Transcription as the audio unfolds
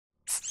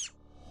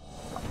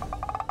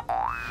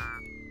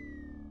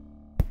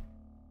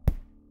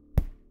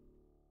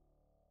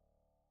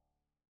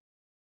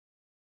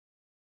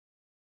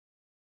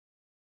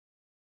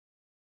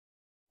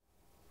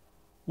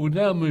We'll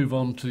now move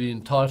on to the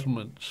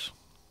entitlements.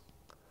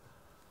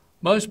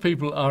 Most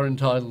people are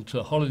entitled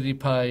to holiday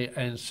pay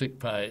and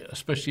sick pay,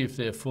 especially if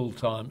they're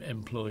full-time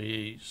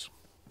employees.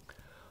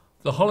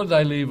 The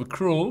holiday leave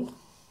accrual,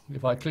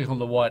 if I click on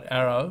the white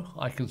arrow,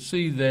 I can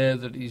see there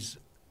that he's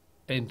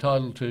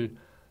entitled to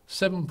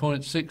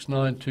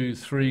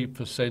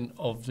 7.6923%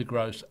 of the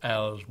gross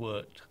hours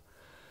worked.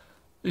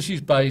 This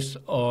is based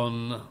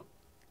on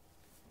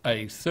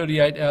a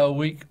 38-hour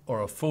week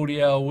or a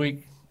 40-hour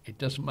week. It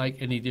doesn't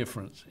make any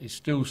difference. It's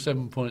still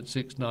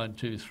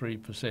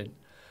 7.6923%.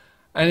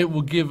 And it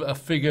will give a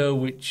figure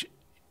which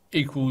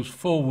equals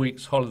 4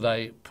 weeks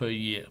holiday per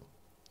year.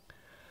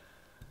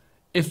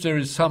 If there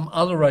is some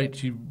other rate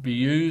to be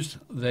used,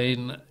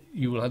 then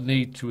you will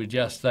need to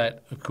adjust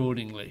that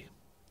accordingly.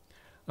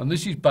 And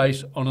this is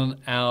based on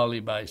an hourly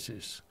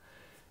basis.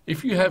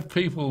 If you have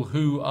people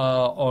who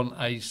are on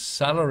a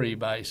salary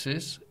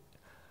basis,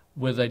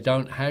 where they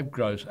don't have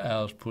gross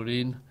hours put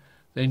in,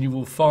 then you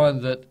will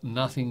find that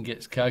nothing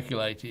gets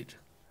calculated.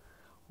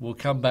 We'll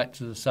come back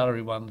to the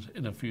salary ones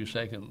in a few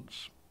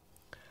seconds.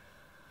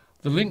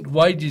 The linked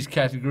wages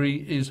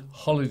category is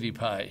holiday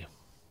pay.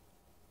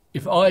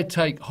 If I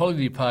take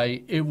holiday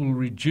pay, it will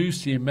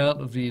reduce the amount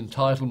of the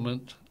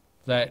entitlement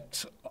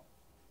that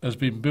has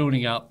been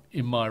building up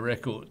in my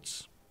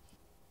records.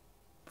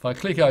 If I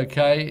click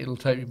OK, it'll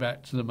take me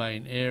back to the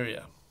main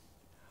area.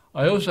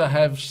 I also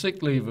have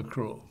sick leave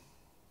accrual.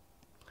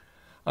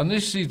 And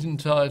this is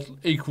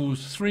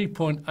equals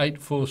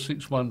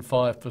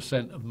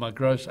 3.84615% of my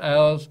gross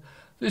hours.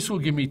 This will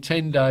give me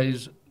 10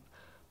 days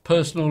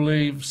personal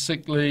leave,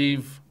 sick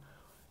leave.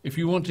 If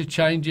you want to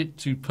change it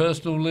to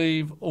personal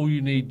leave, all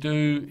you need to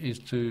do is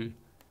to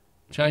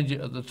change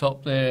it at the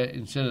top there.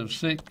 Instead of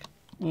sick,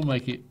 we'll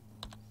make it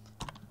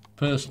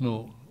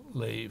personal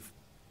leave.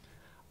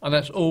 And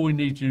that's all we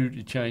need to do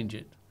to change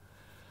it.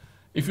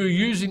 If you're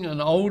using an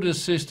older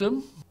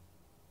system,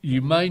 you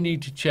may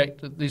need to check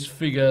that this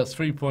figure,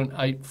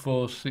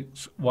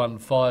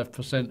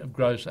 3.84615% of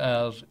gross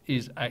hours,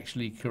 is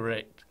actually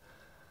correct.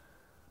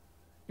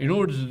 In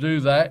order to do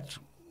that,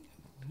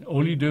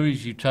 all you do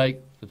is you take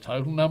the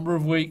total number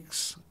of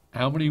weeks,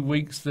 how many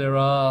weeks there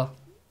are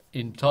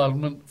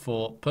entitlement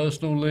for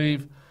personal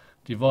leave,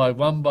 divide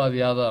one by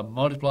the other,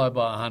 multiply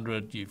by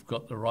 100, you've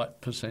got the right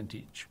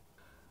percentage.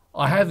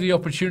 I have the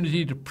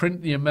opportunity to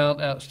print the amount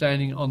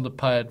outstanding on the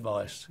pay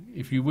advice.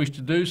 If you wish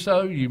to do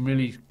so, you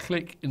merely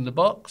click in the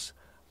box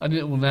and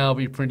it will now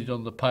be printed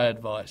on the pay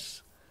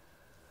advice.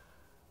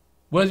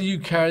 Whether you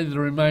carry the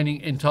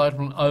remaining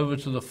entitlement over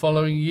to the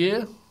following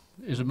year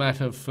is a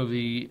matter for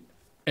the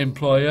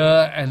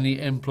employer and the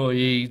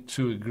employee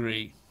to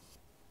agree.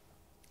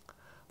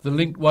 The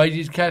linked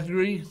wages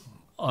category,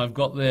 I've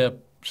got there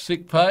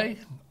sick pay.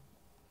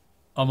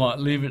 I might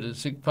leave it at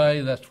sick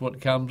pay, that's what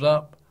comes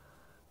up.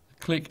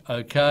 Click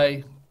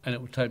OK and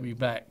it will take me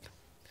back.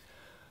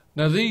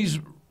 Now these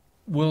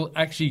will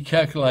actually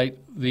calculate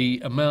the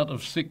amount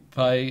of sick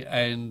pay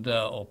and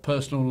or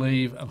personal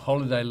leave and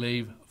holiday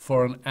leave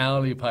for an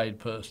hourly paid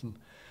person.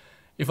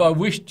 If I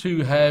wish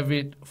to have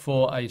it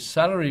for a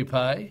salary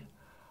pay,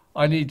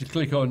 I need to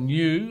click on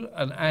New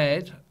and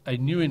add a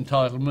new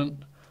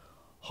entitlement,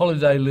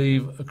 holiday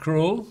leave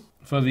accrual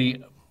for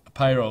the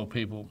payroll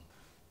people.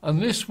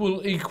 And this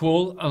will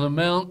equal an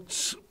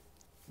amount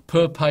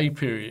per pay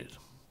period.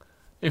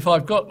 If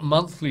I've got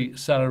monthly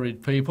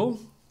salaried people,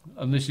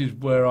 and this is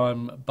where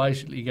I'm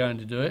basically going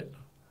to do it,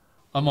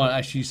 I might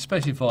actually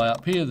specify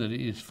up here that it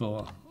is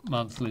for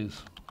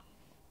monthlies,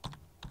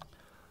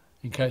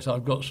 in case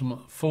I've got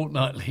some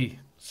fortnightly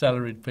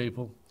salaried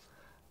people.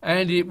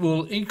 And it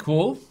will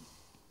equal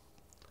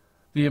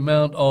the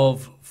amount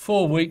of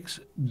 4 weeks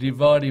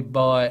divided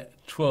by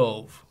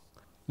 12.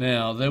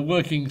 Now, they're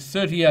working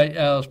 38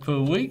 hours per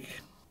week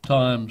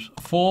times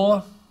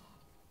 4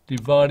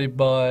 divided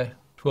by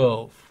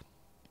 12.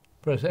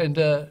 Press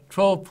enter,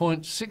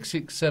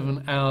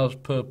 12.667 hours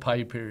per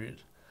pay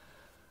period.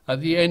 At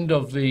the end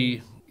of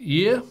the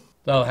year,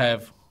 they'll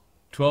have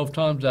 12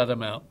 times that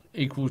amount,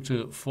 equal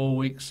to 4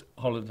 weeks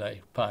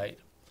holiday paid.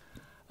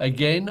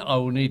 Again, I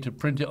will need to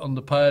print it on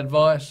the pay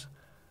advice,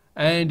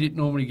 and it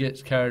normally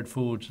gets carried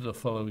forward to the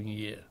following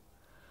year.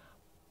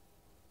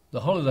 The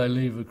holiday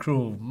leave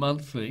accrual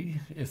monthly,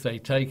 if they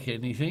take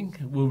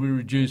anything, will be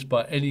reduced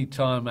by any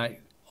time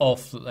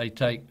off that they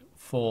take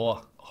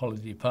for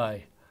holiday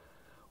pay.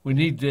 We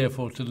need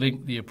therefore to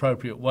link the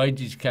appropriate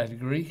wages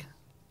category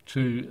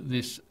to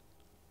this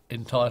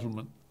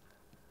entitlement.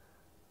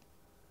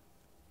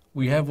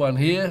 We have one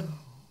here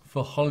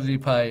for holiday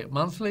pay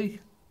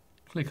monthly.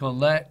 Click on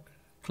that,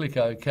 click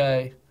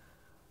OK,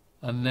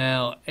 and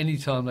now any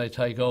time they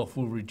take off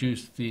will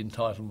reduce the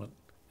entitlement.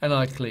 And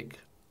I click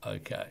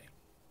OK.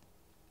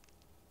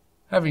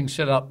 Having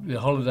set up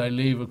the holiday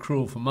leave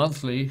accrual for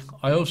monthly,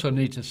 I also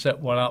need to set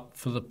one up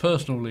for the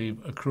personal leave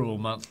accrual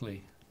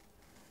monthly.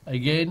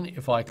 Again,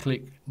 if I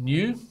click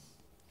New,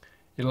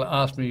 it'll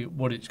ask me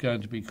what it's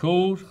going to be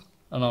called,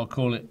 and I'll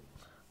call it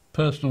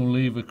Personal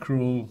Leave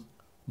Accrual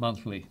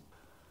Monthly.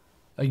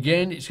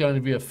 Again, it's going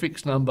to be a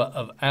fixed number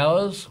of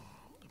hours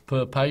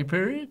per pay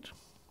period.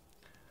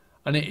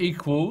 and it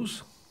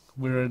equals,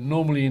 we're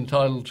normally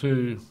entitled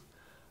to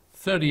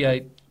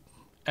 38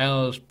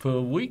 hours per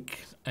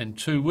week, and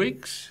 2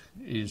 weeks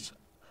is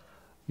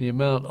the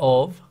amount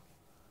of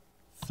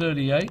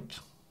 38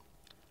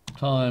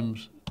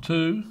 times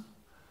 2,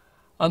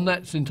 and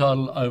that's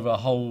entitled over a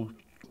whole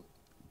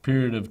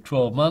period of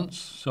 12 months.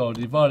 So I'll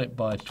divide it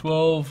by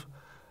 12.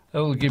 That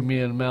will give me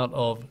an amount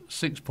of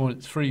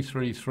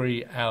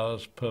 6.333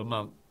 hours per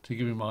month to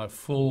give me my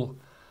full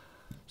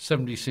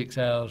 76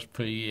 hours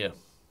per year.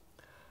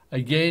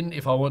 Again,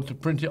 if I want to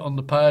print it on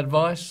the pay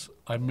advice,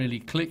 I merely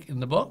click in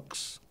the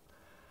box,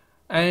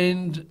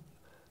 and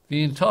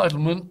the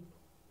entitlement,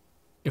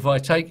 if I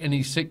take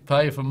any sick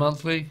pay for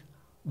monthly,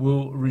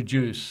 will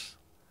reduce.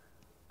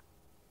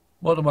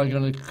 What am I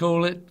going to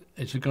call it?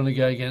 It's going to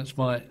go against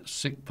my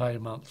sick pay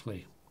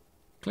monthly.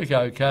 Click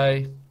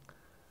OK,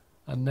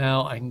 and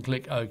now I can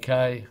click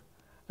OK,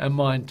 and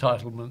my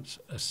entitlements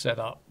are set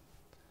up.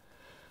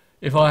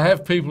 If I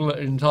have people that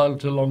are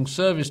entitled to long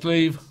service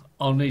leave,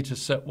 I'll need to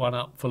set one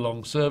up for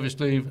long service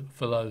leave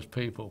for those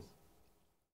people.